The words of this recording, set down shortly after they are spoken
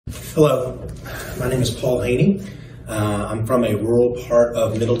Hello, my name is Paul Haney. I'm from a rural part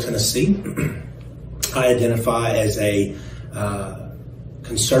of Middle Tennessee. I identify as a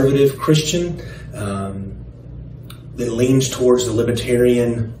conservative Christian that leans towards the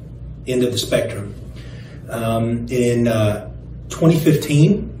libertarian end of the spectrum. In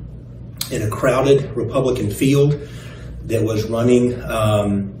 2015, in a crowded Republican field that was running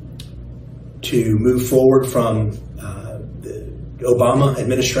to move forward from the Obama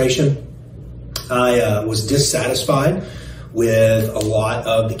administration, I was dissatisfied with a lot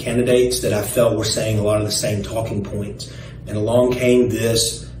of the candidates that I felt were saying a lot of the same talking points. And along came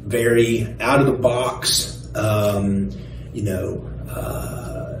this very out-of-the-box,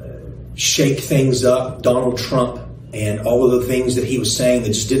 shake things up Donald Trump and all of the things that he was saying that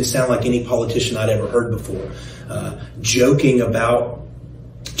just didn't sound like any politician I'd ever heard before. Joking about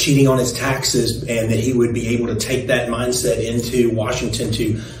cheating on his taxes and that he would be able to take that mindset into Washington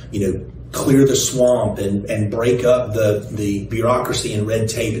to, clear the swamp and break up the bureaucracy and red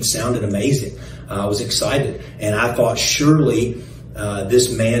tape. It sounded amazing. I was excited. And I thought surely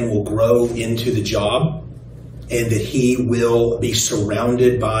this man will grow into the job and that he will be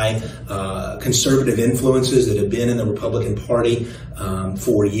surrounded by conservative influences that have been in the Republican Party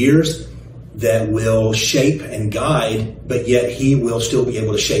for years, that will shape and guide, but yet he will still be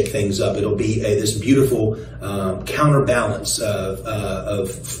able to shake things up. It'll be this beautiful counterbalance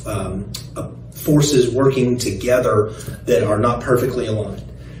of forces working together that are not perfectly aligned.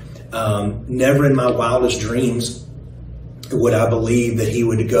 Never in my wildest dreams would I believe that he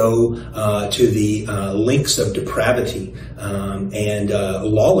would go to the links of depravity and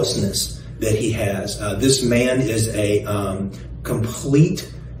lawlessness that he has. This man is a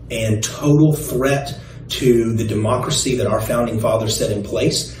complete and total threat to the democracy that our founding fathers set in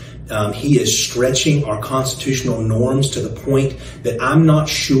place. He is stretching our constitutional norms to the point that I'm not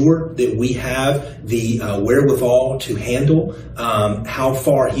sure that we have the wherewithal to handle how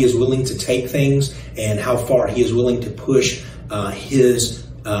far he is willing to take things and how far he is willing to push his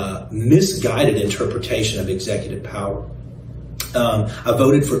misguided interpretation of executive power. I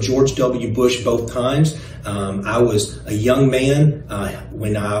voted for George W. Bush both times. I was a young man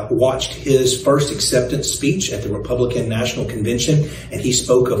when I watched his first acceptance speech at the Republican National Convention, and he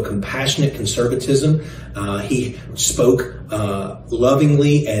spoke of compassionate conservatism. He spoke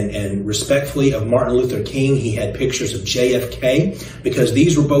lovingly and respectfully of Martin Luther King. He had pictures of JFK, because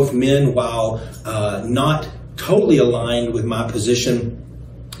these were both men, while not totally aligned with my position,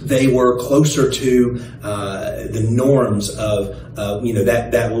 they were closer to the norms of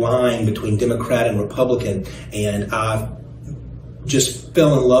that line between Democrat and Republican, and I just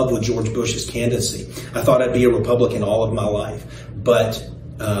fell in love with George Bush's candidacy. I thought I'd be a Republican all of my life, but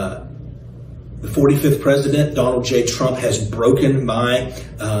the 45th president, Donald J. Trump, has broken my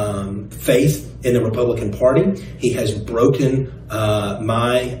faith in the Republican Party. He has broken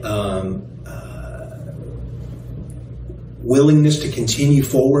my willingness to continue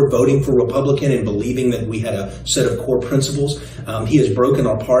forward voting for Republican and believing that we had a set of core principles. He has broken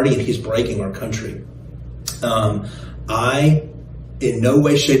our party and he's breaking our country. I, in no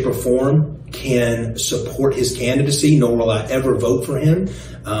way, shape, or form, can support his candidacy, nor will I ever vote for him.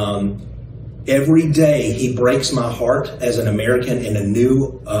 Every day he breaks my heart as an American in a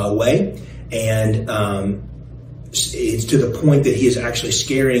new way, and it's to the point that he is actually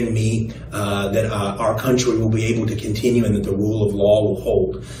scaring me that our country will be able to continue and that the rule of law will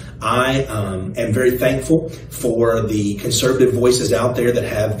hold. I am very thankful for the conservative voices out there that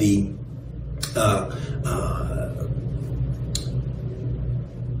have the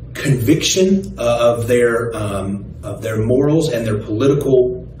conviction of their morals and their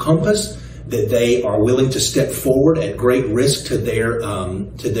political compass, that they are willing to step forward at great risk to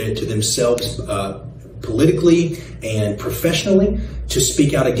themselves politically and professionally, to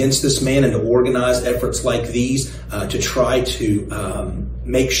speak out against this man and to organize efforts like these to try to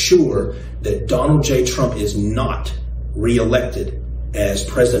make sure that Donald J. Trump is not reelected as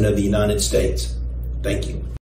President of the United States. Thank you.